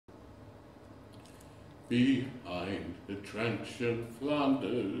Behind the trench in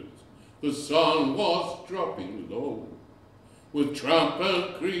Flanders, the sun was dropping low. With tramp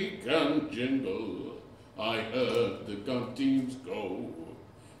and creak and jingle, I heard the gun teams go,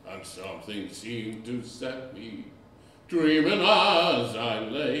 and something seemed to set me dreaming as I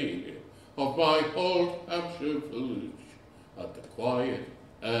lay of my old Hampshire village at the quiet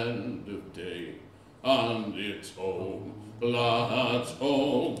end of day. And it's home, lads,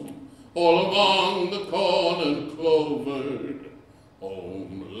 home, all among the corn and clover.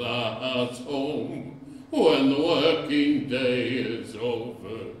 Home, lads, home, when the working day is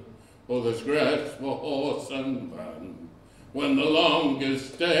over. For there's rest for horse and man, when the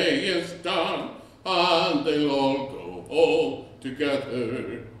longest day is done, and they'll all go home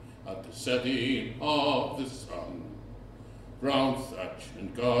together at the setting of the sun. Brown thatch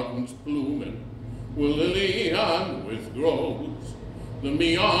and gardens blooming, with lily and with rose, the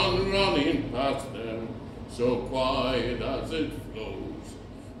Meon running past them, so quiet as it flows.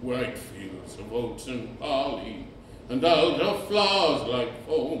 White fields of oats and barley, and elder flowers like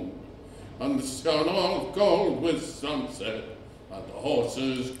foam, and the sun all gold with sunset, and the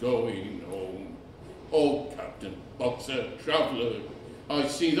horses going home. Oh, Captain Boxer, traveller, I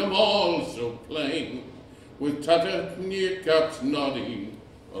see them all so plain, with tattered kneecaps nodding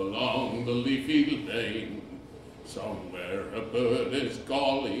along the leafy lane. Somewhere a bird is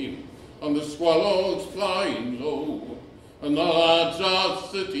calling, and the swallows flying low, and the lads are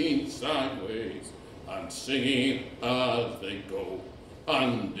sitting sideways and singing as they go.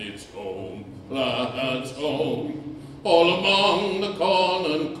 And it's home, lads, home, all among the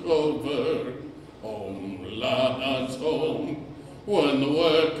corn and clover. Home, lads, home, when the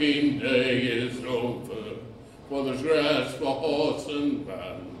working day is over. For there's rest for horse and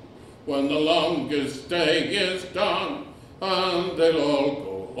man, when the longest day is done, and they'll all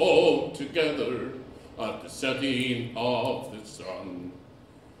go home together at the setting of the sun.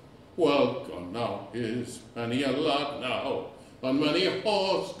 Well, gone now is many a lad now, and many a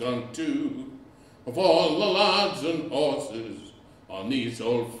horse gone too. Of all the lads and horses on these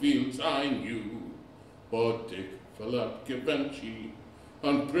old fields I knew, but Dick fell at Givenchy,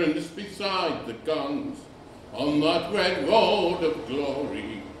 and Prince beside the guns, on that red road of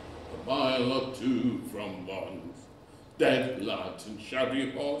glory, a mile or two from Mons. Dead lads and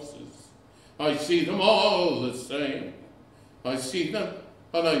shabby horses, I see them all the same. I see them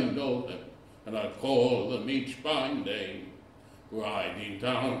and I know them, and I call them each by name. Riding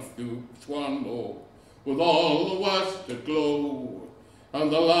down through Swanmore, with all the west aglow,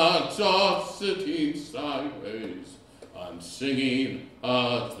 and the lads are sitting sideways and singing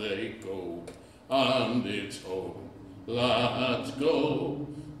as they go. And it's home, lads, go,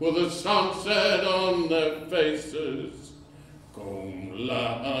 with the sunset on their faces. Home,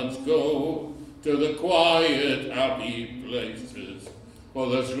 lads, go, to the quiet, happy places, for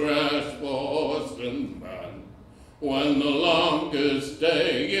there's rest for horse and man, when the longest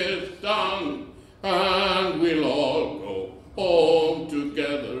day is done, and we'll all go home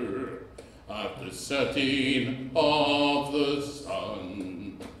together at the setting of the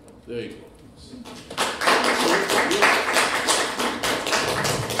sun. There you go.